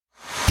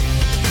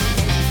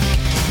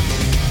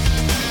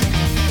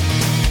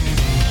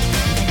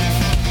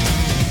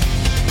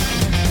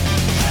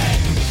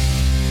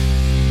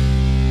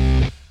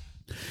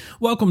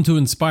Welcome to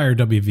Inspire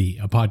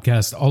WV, a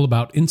podcast all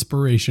about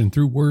inspiration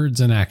through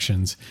words and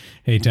actions.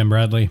 Hey, Tim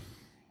Bradley.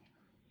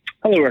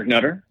 Hello, Eric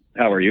Nutter.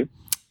 How are you?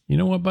 You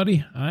know what,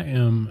 buddy? I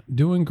am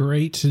doing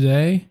great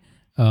today.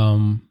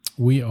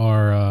 We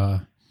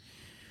are,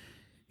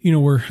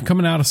 we're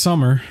coming out of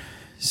summer,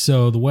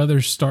 so the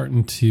weather's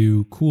starting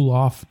to cool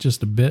off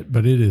just a bit,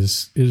 but it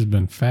has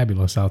been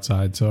fabulous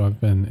outside, so I've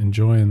been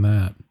enjoying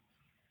that.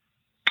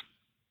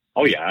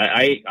 Oh, yeah.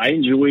 I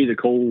enjoy the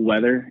cold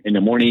weather in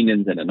the morning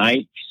and in the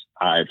nights.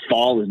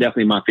 Fall is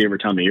definitely my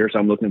favorite time of year, so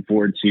I'm looking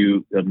forward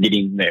to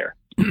getting there.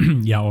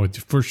 Yeah,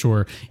 for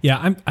sure.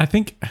 Yeah, I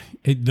think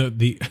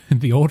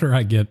the older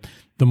I get,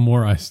 the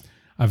more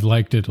I've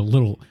liked it a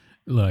little,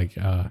 like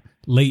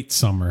late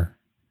summer.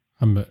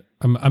 I'm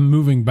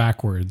moving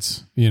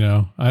backwards. You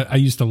know, I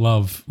used to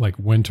love like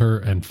winter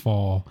and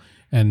fall.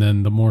 And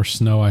then the more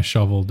snow I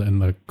shoveled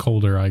and the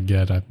colder I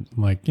get, I'm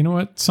like, you know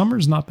what?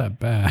 Summer's not that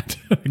bad.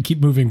 I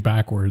keep moving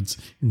backwards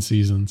in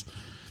seasons.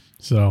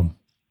 So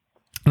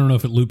I don't know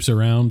if it loops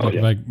around.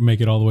 If I make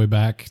it all the way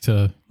back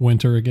to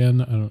winter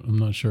again, I'm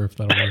not sure if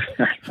that'll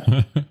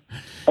work.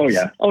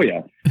 Oh,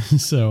 yeah.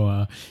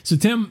 So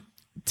Tim,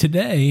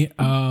 today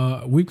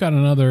we've got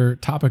another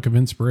topic of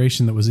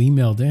inspiration that was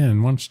emailed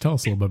in. Why don't you tell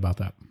us a little bit about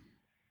that?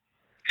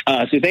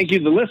 So thank you.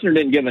 The listener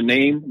didn't give a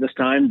name this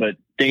time, but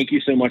thank you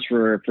so much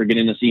for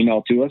getting this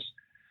email to us.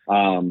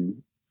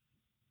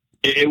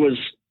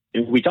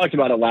 We talked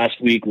about it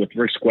last week with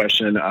Rick's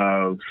question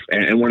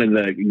and one of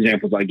the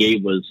examples I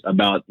gave was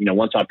about,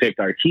 once I picked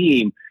our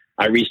team,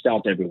 I reached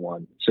out to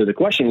everyone. So the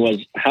question was,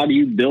 how do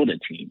you build a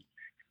team?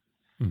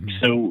 Mm-hmm.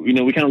 So,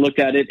 we kind of looked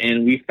at it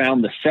and we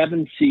found the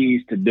 7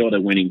 C's to build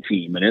a winning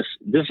team. And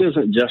this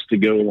isn't just to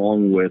go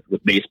along with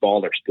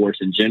baseball or sports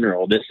in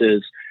general. This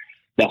is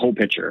the whole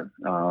picture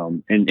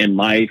in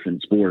life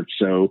and sports.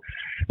 So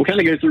we'll kind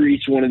of go through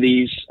each one of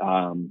these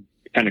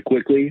kind of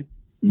quickly,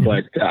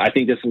 but I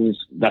think this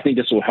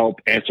will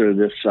help answer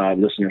this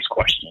listener's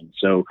question.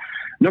 So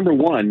number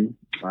one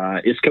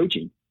is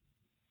coaching.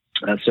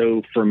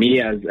 So for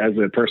me, as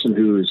a person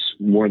who's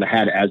more the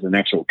had as an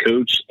actual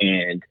coach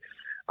and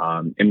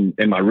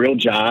in my real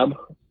job,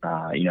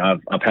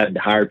 I've had to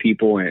hire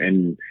people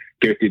and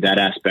go through that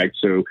aspect.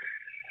 So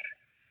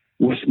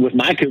with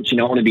my coaching,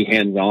 I want to be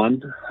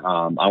hands-on.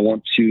 I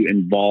want to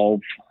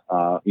involve,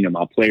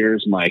 my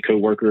players, my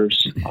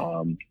coworkers.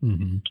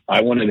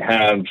 I want to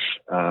have,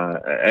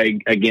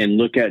 again,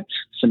 look at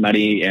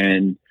somebody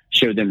and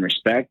show them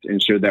respect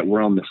and show that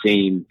we're on the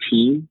same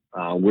team.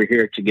 We're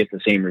here to get the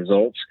same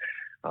results.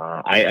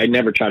 I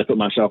never try to put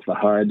myself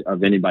ahead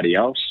of anybody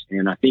else.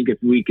 And I think if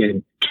we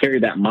can carry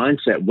that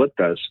mindset with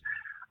us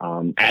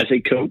as a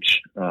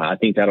coach, I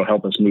think that'll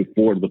help us move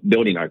forward with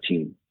building our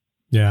team.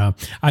 Yeah,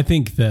 I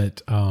think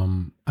that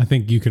I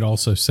think you could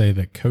also say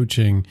that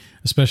coaching,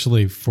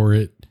 especially for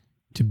it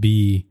to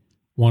be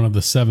one of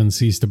the 7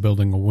 C's to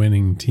building a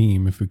winning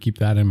team, if we keep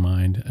that in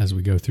mind as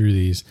we go through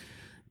these,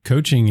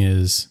 coaching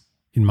is,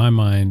 in my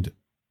mind,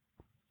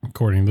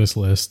 according to this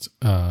list,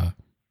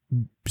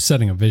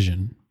 setting a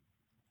vision.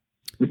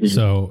 Mm-hmm.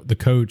 So the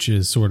coach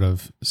is sort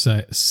of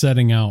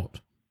setting out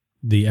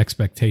the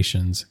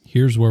expectations.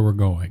 Here's where we're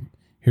going.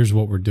 Here's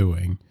what we're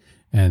doing.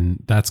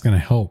 And that's going to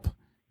help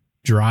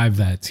drive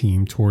that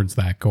team towards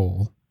that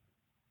goal.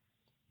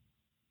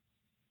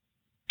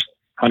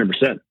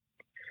 100%.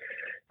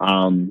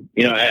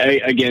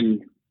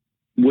 Again,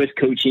 with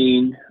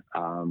coaching,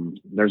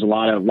 there's a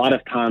lot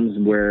of times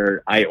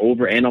where I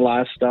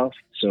overanalyze stuff.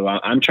 So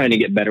I'm trying to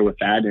get better with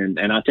that. And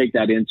I take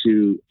that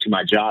into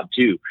my job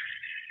too.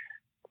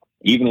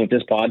 Even with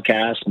this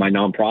podcast, my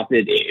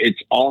nonprofit, it's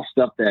all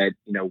stuff that,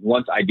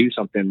 once I do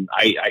something,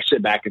 I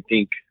sit back and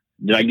think,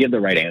 did I give the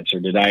right answer?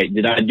 Did I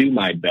do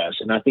my best?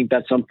 And I think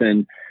that's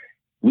something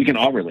we can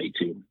all relate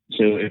to.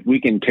 So if we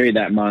can carry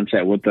that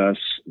mindset with us,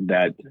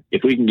 that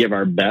if we can give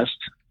our best,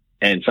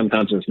 and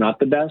sometimes it's not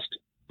the best,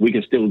 we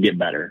can still get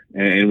better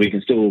and we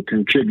can still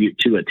contribute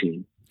to a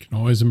team. Can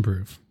always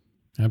improve.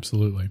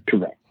 Absolutely.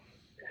 Correct.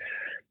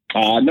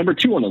 Number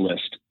 2 on the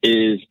list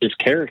is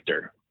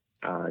character.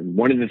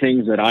 One of the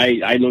things that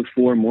I look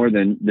for more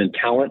than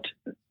talent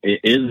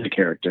is the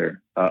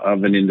character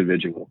of an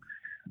individual.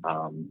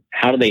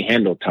 How do they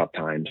handle tough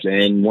times?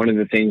 And one of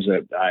the things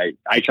that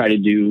I try to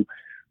do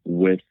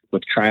with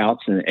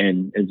tryouts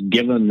and is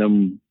giving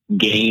them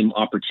game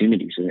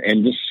opportunities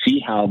and just see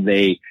how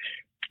they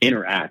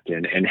interact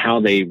and how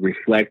they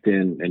reflect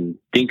and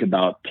think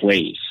about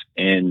plays.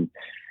 And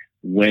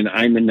when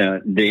I'm in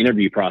the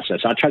interview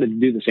process, I try to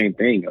do the same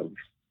thing of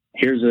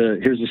here's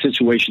a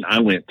situation I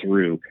went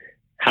through.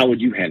 How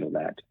would you handle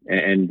that?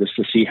 And just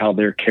to see how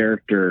their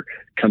character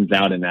comes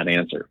out in that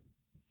answer.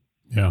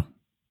 Yeah.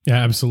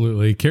 Yeah,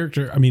 absolutely.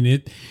 Character. I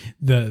mean,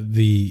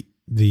 the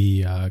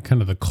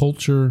kind of the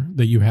culture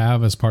that you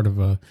have as part of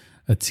a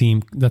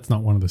team. That's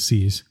not one of the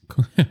C's.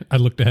 I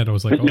looked ahead. I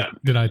was like, oh,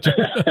 did I?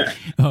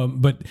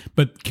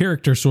 But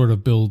character sort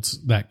of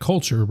builds that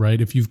culture,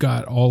 right? If you've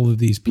got all of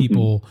these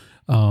people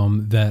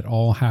that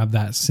all have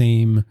that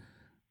same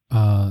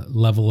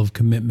level of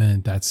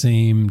commitment, that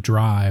same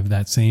drive,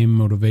 that same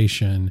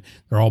motivation.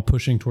 They're all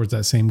pushing towards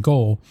that same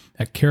goal.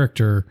 That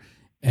character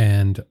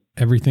and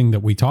everything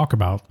that we talk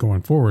about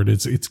going forward,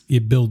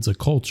 it builds a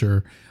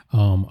culture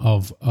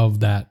of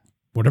that,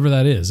 whatever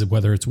that is,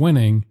 whether it's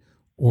winning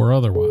or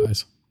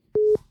otherwise.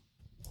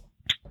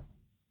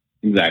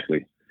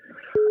 Exactly.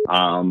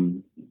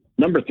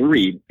 Number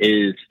 3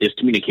 is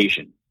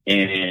communication.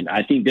 And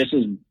I think this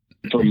is,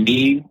 for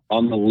me,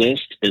 on the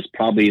list, is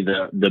probably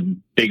the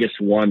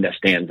biggest one that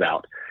stands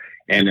out.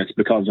 And it's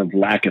because of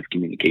lack of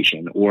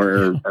communication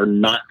or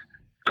not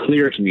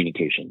clear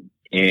communication.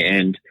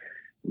 And,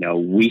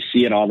 we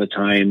see it all the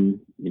time,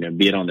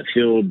 be it on the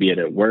field, be it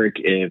at work.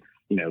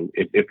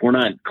 If we're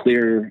not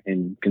clear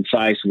and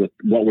concise with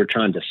what we're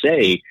trying to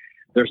say,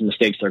 there's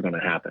mistakes that are going to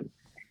happen.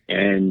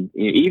 And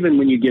even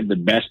when you give the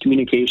best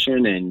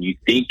communication and you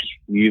think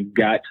you've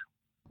got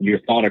your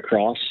thought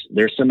across,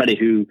 there's somebody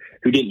who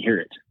didn't hear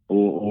it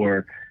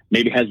or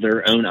maybe has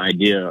their own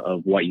idea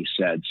of what you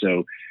said.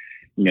 So,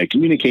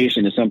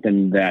 communication is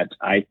something that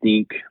I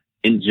think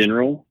in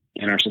general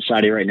in our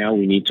society right now,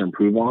 we need to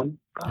improve on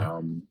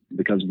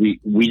because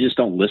we just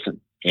don't listen.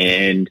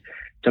 And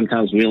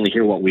sometimes we only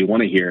hear what we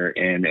want to hear,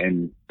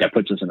 and that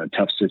puts us in a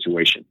tough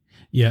situation.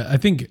 Yeah, I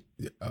think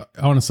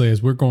honestly,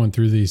 as we're going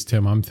through these,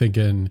 Tim, I'm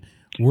thinking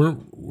we're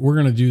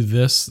going to do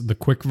this, the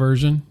quick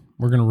version.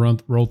 We're going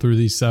to roll through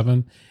these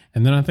 7,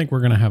 and then I think we're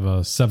going to have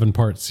a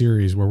 7-part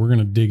series where we're going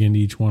to dig into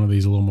each one of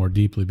these a little more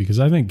deeply, because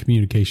I think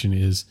communication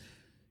is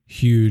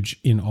huge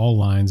in all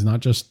lines, not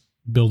just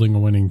building a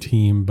winning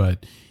team,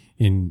 but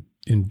in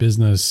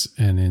business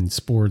and in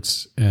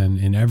sports and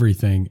in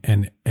everything.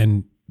 And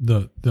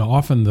the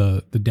often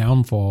the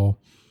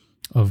downfall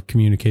of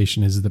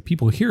communication is that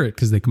people hear it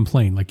because they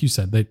complain. Like you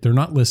said, they're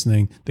not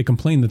listening. They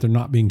complain that they're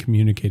not being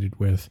communicated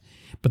with,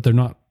 but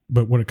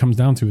what it comes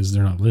down to is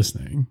they're not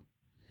listening.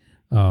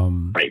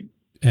 Right.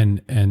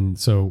 And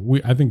so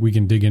I think we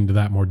can dig into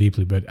that more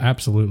deeply, but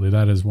absolutely,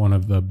 that is one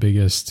of the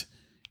biggest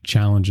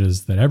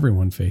challenges that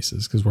everyone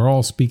faces, because we're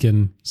all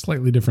speaking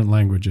slightly different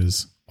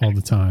languages all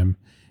the time,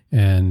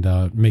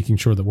 and making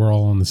sure that we're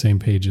all on the same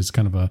page is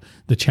kind of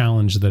the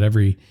challenge that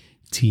every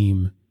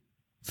team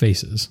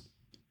faces.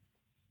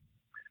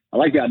 I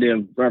like the idea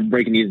of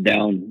breaking these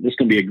down. This is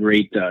going to be a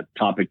great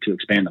topic to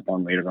expand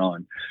upon later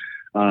on.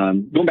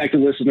 Going back to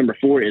the list, number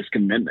 4 is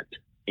commitment.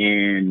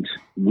 And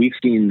we've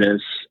seen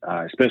this,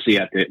 especially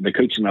at the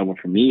coaching level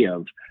for me,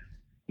 of,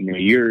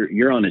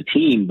 you're on a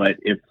team, but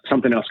if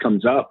something else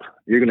comes up,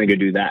 you're going to go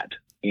do that.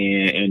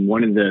 And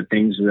one of the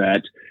things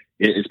that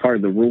is part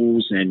of the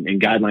rules and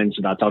guidelines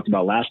that I talked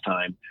about last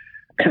time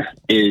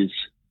is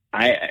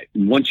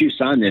once you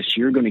sign this,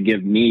 you're going to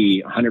give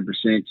me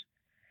 100%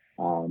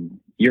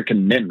 your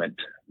commitment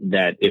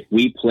that if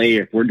we play,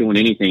 if we're doing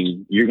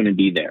anything, you're going to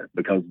be there,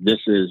 because this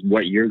is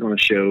what you're going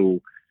to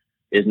show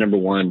is number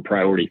 1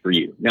 priority for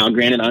you. Now,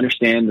 granted, I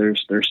understand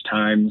there's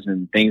times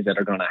and things that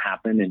are going to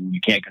happen and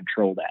you can't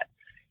control that.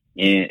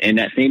 And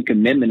that same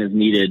commitment is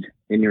needed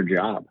in your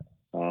job.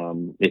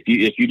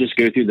 If you just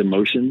go through the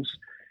motions,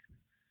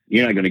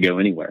 you're not going to go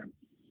anywhere.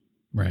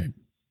 Right.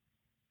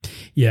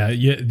 Yeah.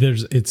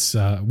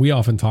 We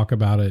often talk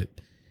about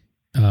it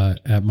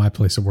at my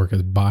place of work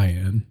as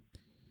buy-in.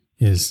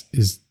 Is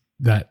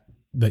that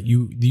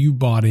you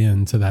bought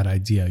into that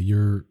idea?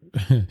 You're,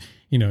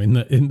 in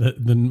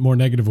the more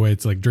negative way,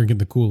 it's like drinking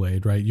the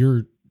Kool-Aid, right?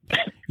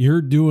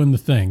 You're doing the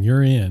thing.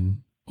 You're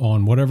in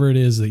on whatever it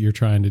is that you're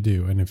trying to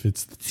do. And if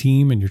it's the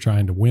team and you're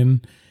trying to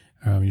win,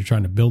 you're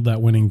trying to build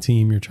that winning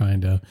team, you're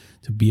trying to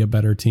be a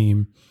better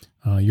team,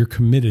 you're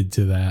committed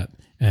to that,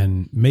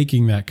 and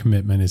making that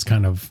commitment is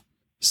kind of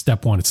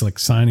step 1. It's like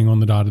signing on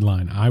the dotted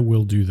line. I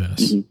will do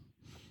this. Mm-hmm.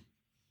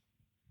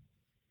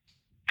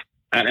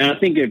 And I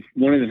think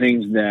one of the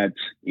things that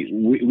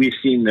we've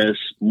seen this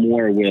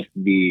more with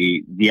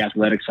the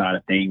athletic side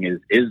of things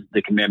is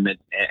the commitment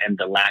and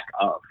the lack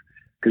of,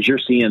 because you're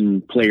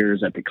seeing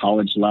players at the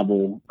college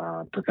level,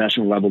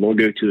 professional level, they'll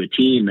go to a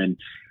team, and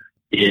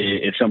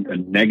if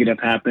something negative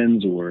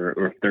happens or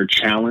if they're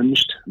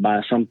challenged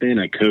by something,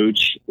 a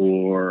coach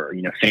or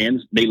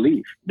fans, they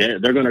leave. They're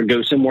going to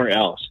go somewhere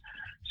else.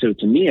 So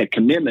to me, a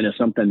commitment is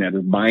something that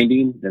is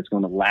binding, that's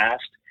going to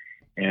last.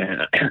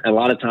 And a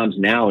lot of times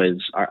now is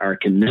our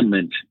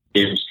commitment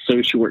is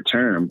so short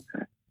term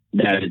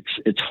that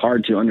it's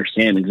hard to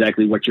understand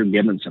exactly what you're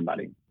giving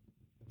somebody.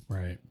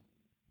 Right.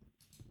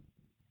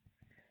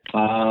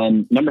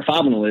 Number 5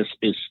 on the list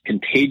is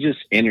contagious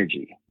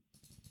energy.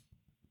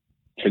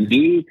 To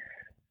me,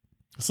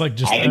 it's like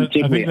I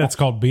think that's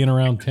called being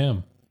around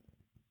Tim.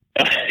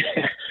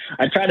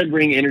 I try to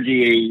bring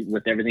energy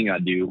with everything I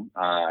do.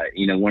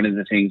 One of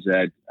the things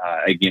that,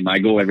 again, my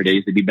goal every day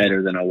is to be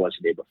better than I was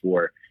the day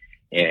before.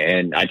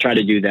 And I try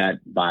to do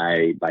that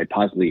by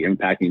positively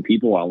impacting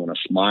people. I want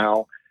to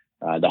smile.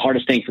 The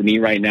hardest thing for me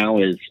right now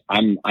is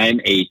I'm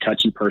a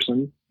touchy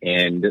person,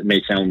 and it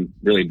may sound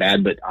really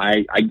bad, but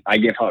I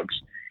give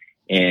hugs.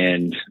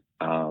 And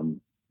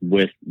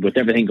with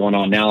everything going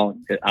on now,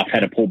 I've had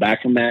to pull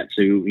back from that.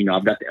 So,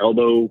 I've got the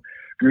elbow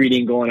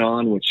greeting going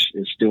on, which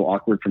is still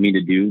awkward for me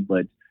to do,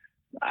 but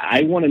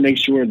I want to make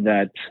sure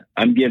that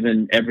I'm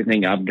giving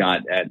everything I've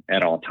got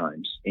at all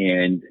times.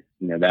 And,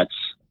 that's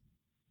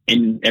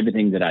in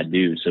everything that I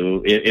do.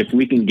 So if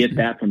we can get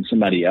that from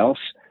somebody else,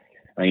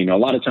 a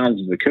lot of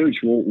times as a coach,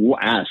 we'll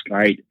ask, all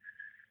right,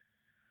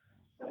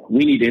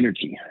 we need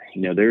energy.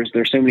 There's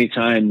so many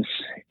times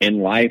in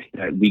life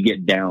that we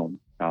get down,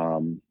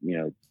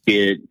 be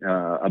it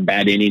a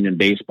bad inning in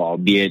baseball,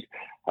 be it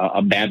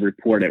a bad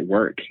report at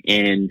work.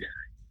 And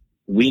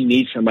we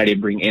need somebody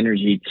to bring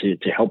energy to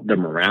help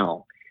them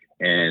morale.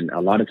 And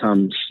a lot of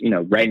times,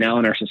 right now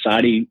in our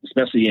society,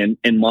 especially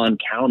in Mon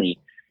County,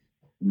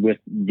 with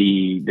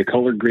the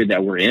color grid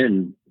that we're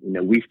in,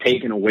 we've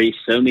taken away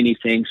so many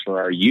things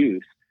for our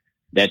youth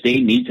that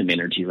they need some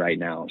energy right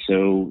now.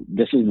 So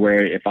this is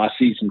where if I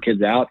see some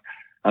kids out,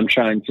 I'm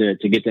trying to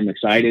get them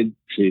excited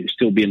to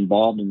still be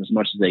involved in as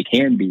much as they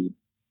can be.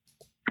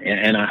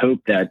 And I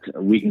hope that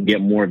we can get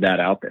more of that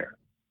out there.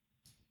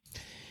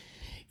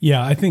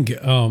 Yeah, I think,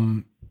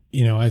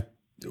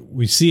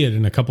 we see it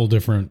in a couple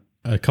different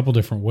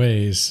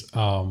ways.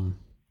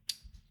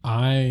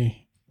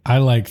 I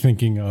like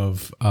thinking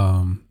of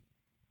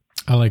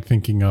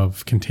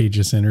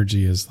contagious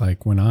energy as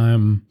like when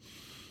I'm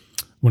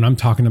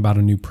talking about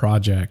a new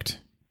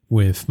project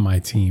with my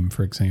team,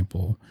 for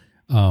example,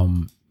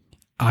 I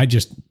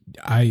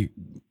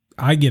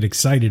get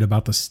excited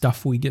about the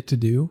stuff we get to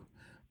do.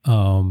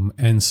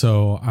 And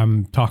so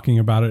I'm talking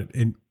about it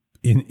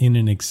in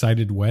an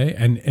excited way.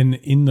 And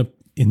in the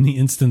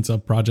instance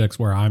of projects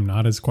where I'm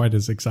not as quite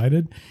as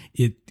excited,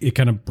 it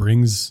kind of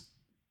brings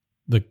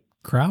the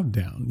crowd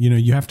down.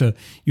 You have to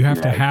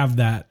have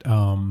that.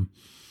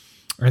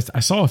 I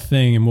saw a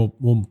thing, and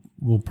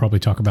we'll probably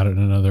talk about it in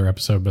another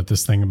episode, but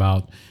this thing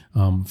about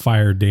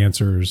fire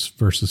dancers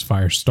versus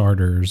fire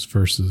starters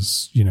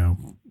versus, I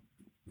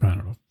don't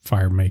know,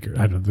 fire maker.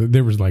 I don't know.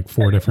 There was like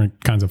 4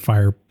 different kinds of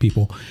fire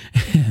people.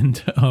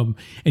 And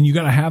you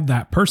got to have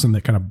that person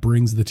that kind of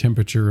brings the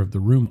temperature of the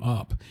room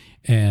up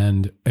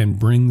and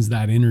brings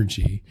that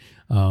energy.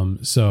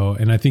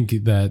 And I think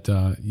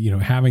that,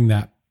 having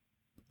that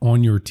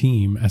on your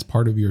team as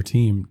part of your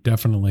team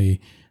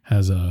definitely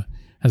has a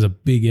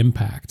big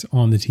impact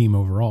on the team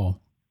overall.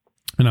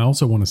 And I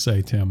also want to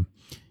say, Tim,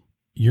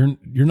 you're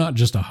not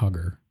just a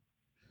hugger.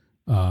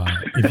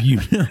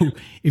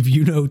 If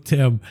you know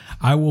Tim,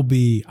 I will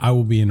be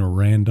in a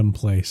random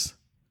place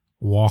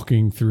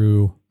walking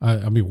through,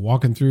 I'll be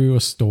walking through a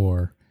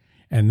store,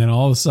 and then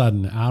all of a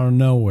sudden out of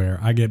nowhere,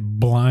 I get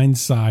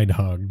blindside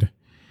hugged.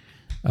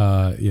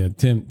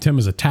 Tim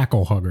is a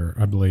tackle hugger,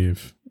 I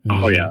believe.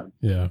 Oh yeah.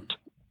 Yeah.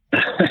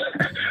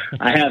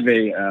 I have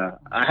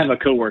a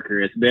coworker.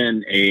 It's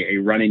been a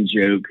running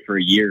joke for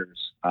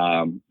years.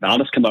 I'll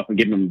just come up and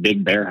give him a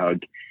big bear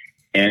hug.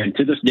 And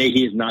to this day,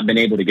 he has not been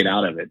able to get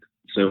out of it.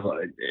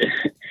 So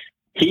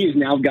he's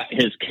now got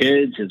his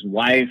kids, his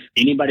wife,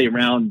 anybody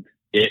around.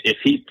 If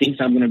he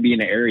thinks I'm going to be in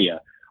the area,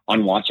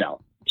 on watch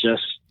out,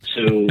 just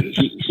so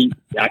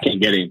I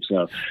can't get him.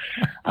 So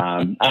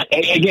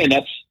again,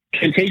 that's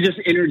contagious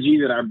energy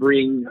that I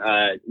bring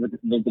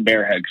with the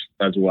bear hugs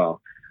as well.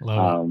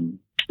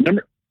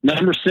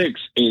 Number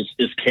 6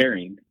 is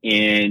caring,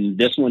 and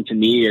this one to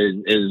me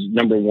is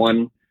number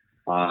 1,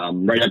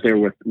 right up there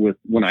with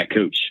when I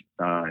coach.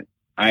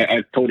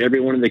 I've told every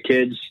one of the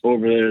kids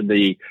over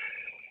the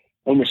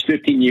almost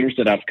 15 years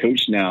that I've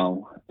coached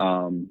now,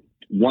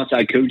 once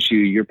I coach you,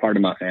 you're part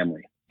of my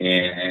family,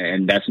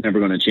 and that's never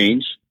going to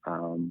change.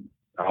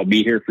 I'll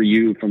be here for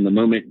you from the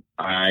moment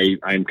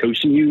I'm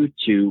coaching you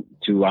to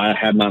I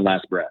have my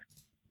last breath.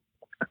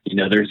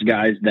 There's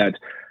guys that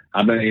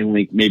I've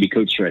only maybe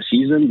coached for a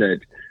season that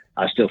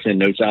I still send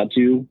notes out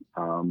to.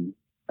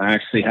 I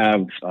actually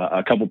have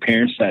a couple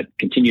parents that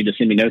continue to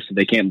send me notes that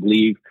they can't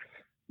believe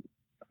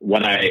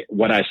what I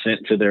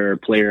sent to their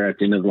player at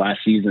the end of the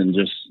last season.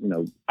 Just,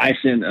 I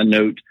sent a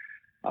note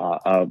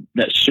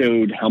that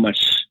showed how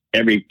much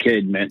every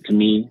kid meant to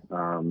me,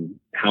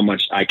 how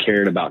much I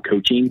cared about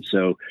coaching.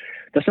 So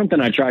that's something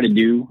I try to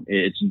do.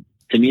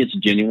 To me, it's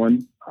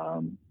genuine.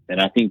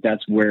 And I think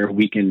that's where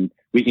we can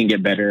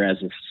get better as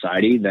a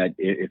society, that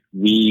if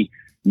we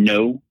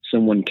know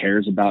someone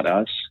cares about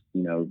us,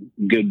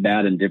 good,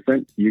 bad, and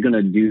different, you're going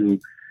to do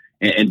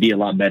and be a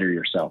lot better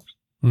yourself.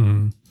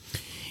 Mm-hmm.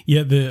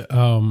 Yeah.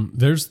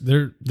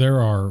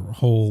 There are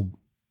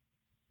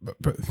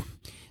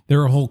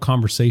whole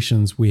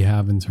conversations we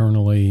have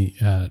internally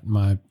at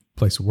my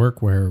place of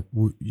work where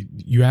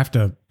you have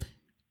to,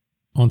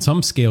 on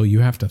some scale, you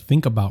have to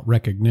think about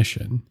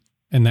recognition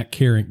and that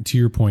caring, to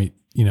your point,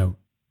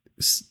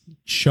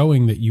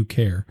 showing that you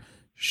care,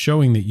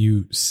 showing that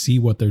you see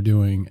what they're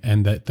doing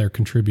and that they're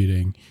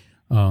contributing,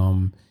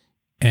 and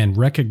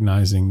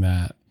recognizing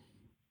that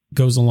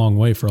goes a long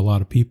way for a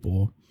lot of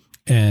people.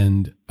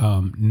 And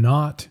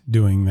not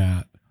doing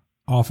that,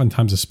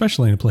 oftentimes,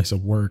 especially in a place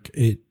of work,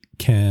 it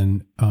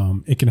can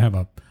have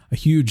a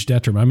huge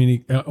detriment. I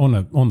mean,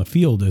 on the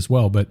field as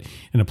well, but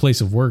in a place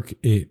of work,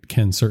 it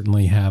can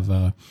certainly have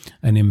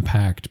an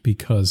impact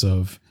because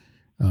of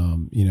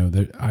I'm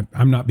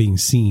not being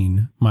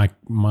seen.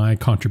 My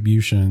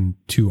contribution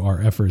to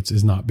our efforts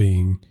is not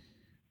being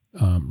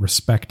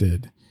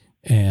respected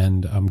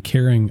and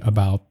caring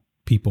about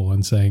people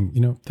and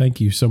saying,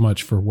 thank you so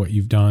much for what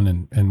you've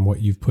done and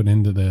what you've put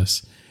into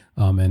this.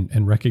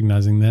 And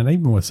recognizing that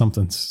even with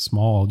something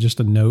small, just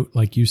a note,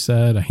 like you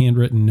said, a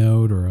handwritten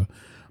note or a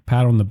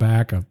pat on the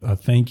back, a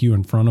thank you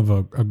in front of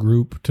a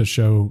group to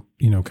show,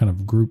 kind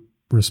of group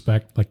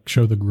respect, like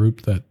show the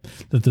group that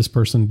this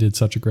person did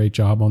such a great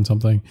job on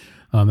something.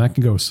 That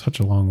can go such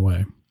a long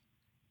way.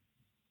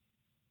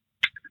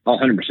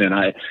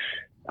 100%.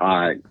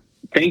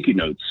 Thank you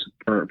notes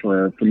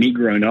for me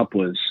growing up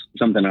was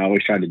something I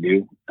always tried to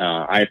do.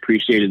 I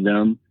appreciated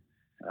them.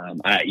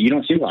 You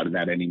don't see a lot of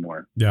that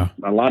anymore. Yeah.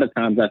 A lot of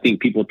times I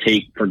think people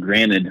take for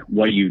granted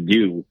what you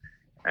do,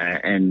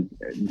 and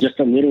just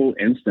a little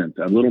instant,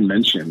 a little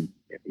mention,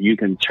 you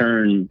can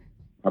turn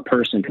a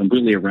person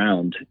completely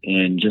around,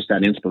 and just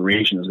that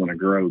inspiration is going to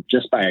grow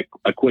just by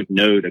a quick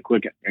note, a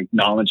quick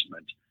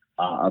acknowledgement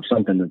of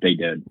something that they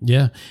did.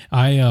 Yeah.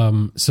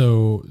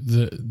 So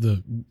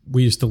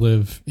we used to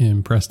live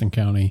in Preston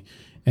County,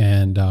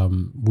 and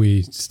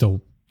we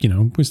still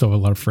have a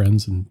lot of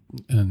friends and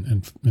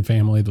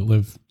family that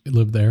live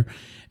there.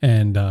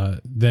 And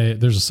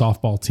there's a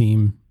softball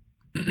team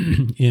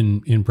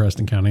in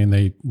Preston County, and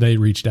they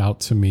reached out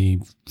to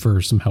me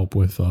for some help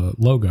with a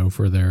logo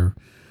for their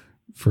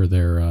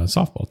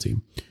softball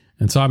team.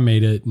 And so I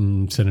made it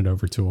and sent it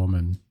over to them,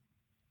 and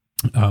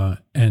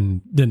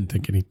didn't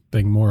think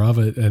anything more of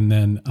it. And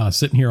then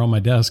sitting here on my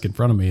desk in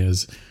front of me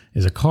is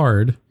a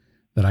card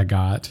that I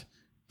got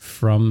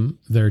from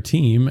their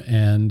team,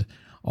 and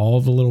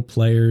all the little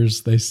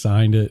players, they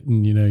signed it,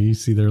 and you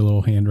see their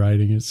little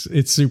handwriting.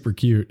 It's super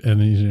cute.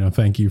 And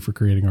thank you for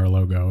creating our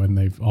logo. And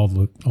they've all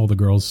the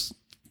girls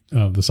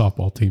of the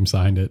softball team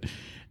signed it,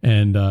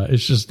 and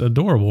it's just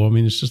adorable. I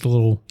mean, it's just a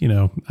little,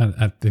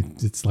 I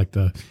think it's like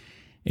the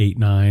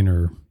 8-9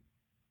 or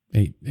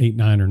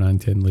 8-9 or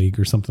 9-10 league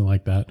or something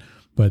like that.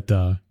 But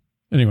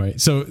anyway,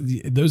 so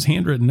those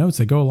handwritten notes,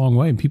 they go a long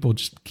way, and people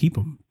just keep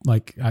them.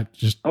 Like I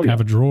just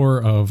have a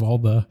drawer of all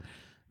the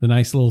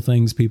nice little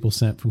things people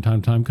sent from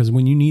time to time, because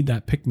when you need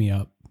that pick me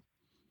up,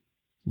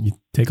 you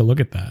take a look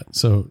at that.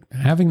 So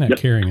having that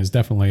caring is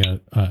definitely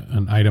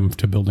an item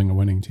to building a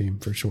winning team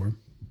for sure.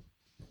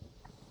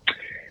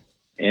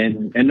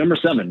 And number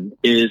 7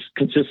 is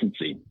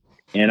consistency.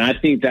 And I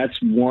think that's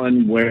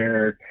one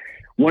where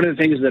one of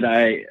the things that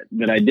I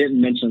didn't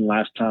mention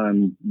last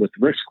time with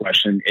Rick's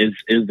question is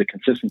the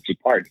consistency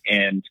part.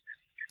 And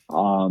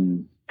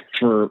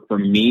for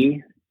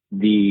me,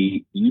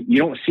 you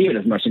don't see it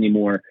as much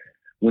anymore.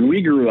 When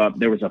we grew up,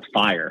 there was a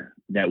fire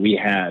that we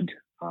had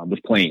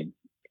with playing,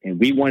 and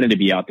we wanted to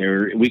be out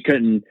there.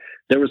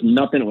 There was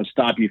nothing that would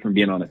stop you from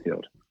being on the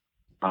field.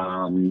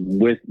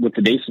 With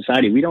today's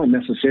society, we don't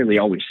necessarily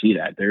always see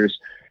that. There's,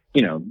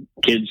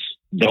 kids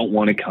don't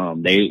want to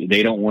come.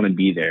 They don't want to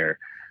be there.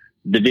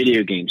 The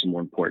video games are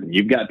more important.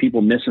 You've got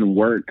people missing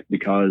work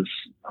because,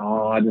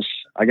 I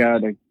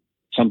got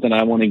something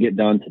I want to get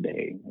done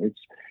today.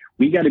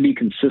 We got to be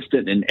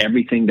consistent in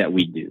everything that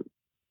we do.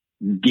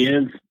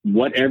 Give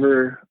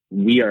whatever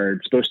we are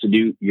supposed to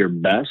do your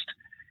best.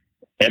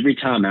 Every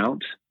time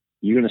out,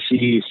 you're going to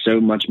see so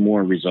much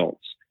more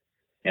results.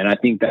 And I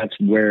think that's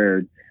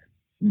where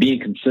being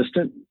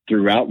consistent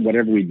throughout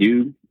whatever we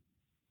do,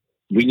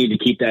 we need to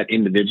keep that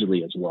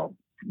individually as well,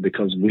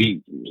 because a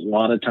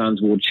lot of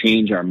times we'll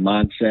change our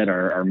mindset,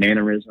 our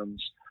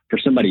mannerisms for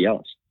somebody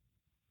else.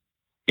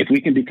 If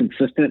we can be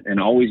consistent and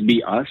always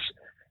be us,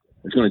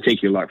 it's going to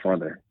take you a lot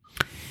farther.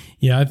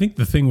 Yeah, I think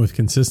the thing with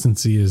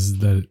consistency is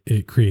that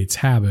it creates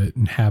habit,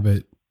 and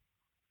habit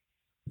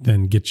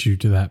then gets you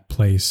to that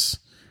place,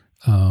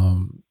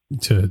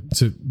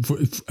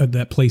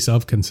 that place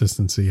of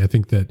consistency. I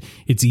think that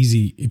it's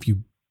easy if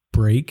you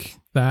break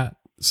that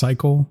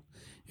cycle.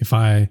 If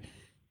I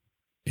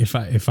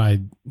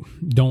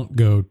don't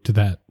go to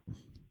that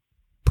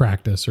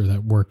practice or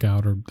that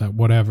workout or that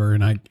whatever,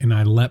 and I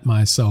let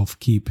myself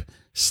keep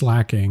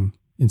slacking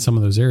in some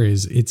of those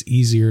areas, it's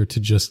easier to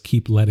just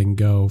keep letting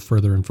go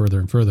further and further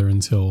and further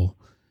until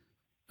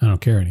I don't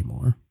care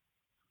anymore.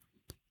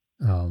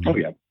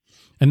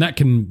 And that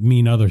can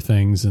mean other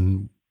things.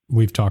 And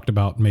we've talked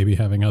about maybe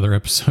having other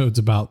episodes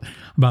about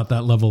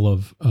that level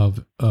of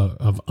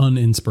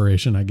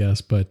uninspiration, I guess.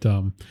 But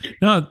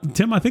no,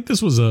 Tim, I think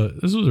this was a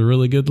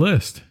really good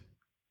list.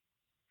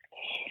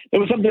 It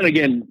was something,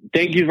 again,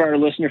 thank you to our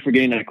listener for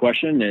getting that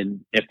question.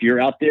 And if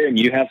you're out there and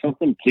you have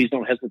something, please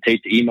don't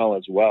hesitate to email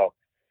as well.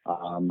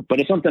 But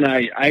it's something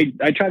I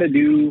try to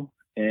do.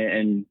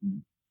 And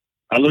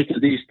I looked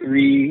at these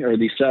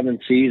 7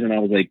 C's, and I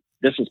was like,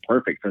 this is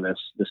perfect for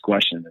this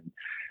question. And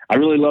I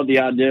really love the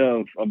idea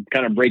of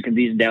kind of breaking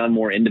these down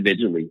more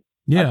individually.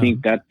 Yeah. I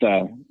think that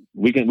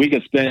we can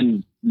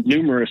spend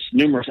numerous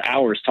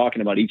hours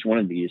talking about each one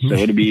of these. So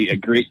it'd be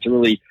great to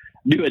really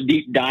do a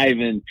deep dive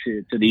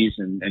into these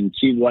and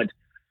see what,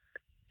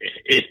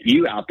 if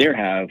you out there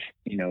have,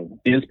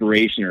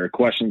 inspiration or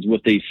questions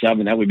with these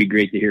 7, that would be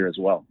great to hear as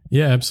well.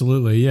 Yeah,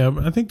 absolutely. Yeah.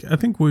 I think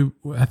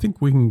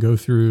we can go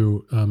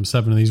through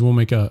 7 of these. We'll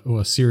make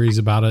a series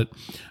about it.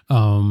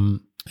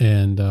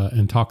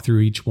 and talk through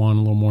each one a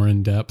little more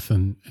in depth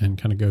and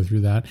kind of go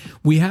through that.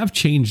 We have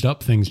changed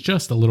up things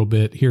just a little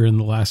bit here in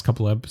the last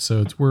couple of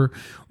episodes. We're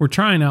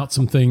trying out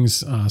some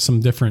things,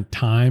 some different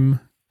time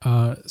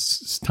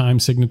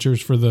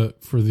signatures for the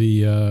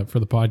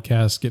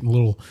podcast, getting a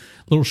little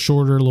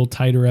shorter, a little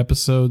tighter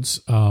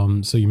episodes.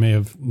 So you may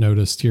have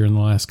noticed here in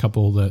the last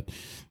couple that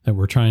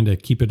we're trying to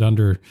keep it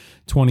under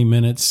 20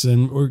 minutes,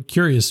 and we're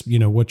curious,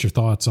 what your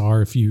thoughts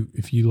are. If you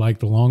like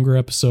the longer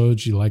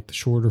episodes, you like the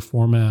shorter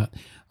format,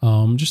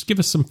 just give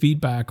us some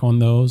feedback on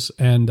those.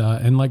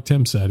 And like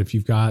Tim said, if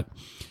you've got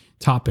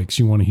topics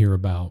you want to hear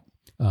about,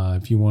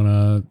 if you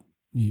want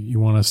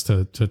us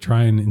to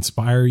try and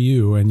inspire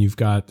you, and you've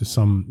got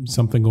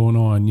something going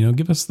on,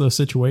 give us the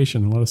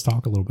situation and let us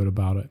talk a little bit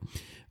about it.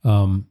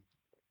 So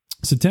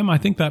Tim, I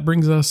think that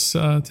brings us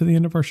to the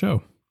end of our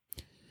show.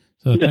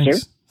 So yes,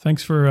 thanks.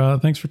 Sir.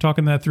 Thanks for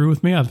talking that through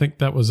with me. I think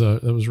that was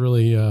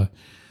really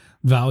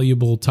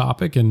valuable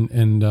topic,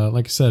 and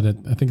like I said,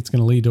 I think it's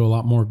going to lead to a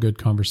lot more good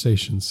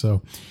conversations.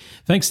 So,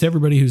 thanks to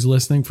everybody who's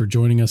listening for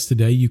joining us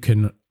today. You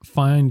can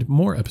find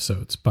more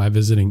episodes by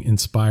visiting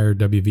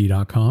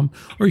inspirewv.com,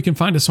 or you can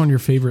find us on your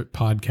favorite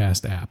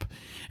podcast app.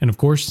 And of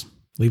course,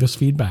 leave us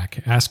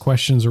feedback, ask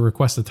questions, or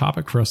request a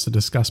topic for us to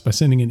discuss by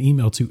sending an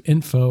email to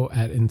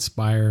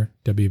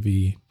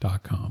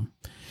info@inspirewv.com.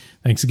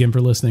 Thanks again for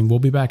listening. We'll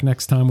be back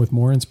next time with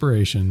more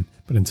inspiration.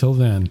 But until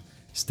then,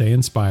 stay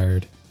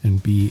inspired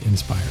and be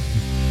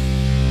inspired.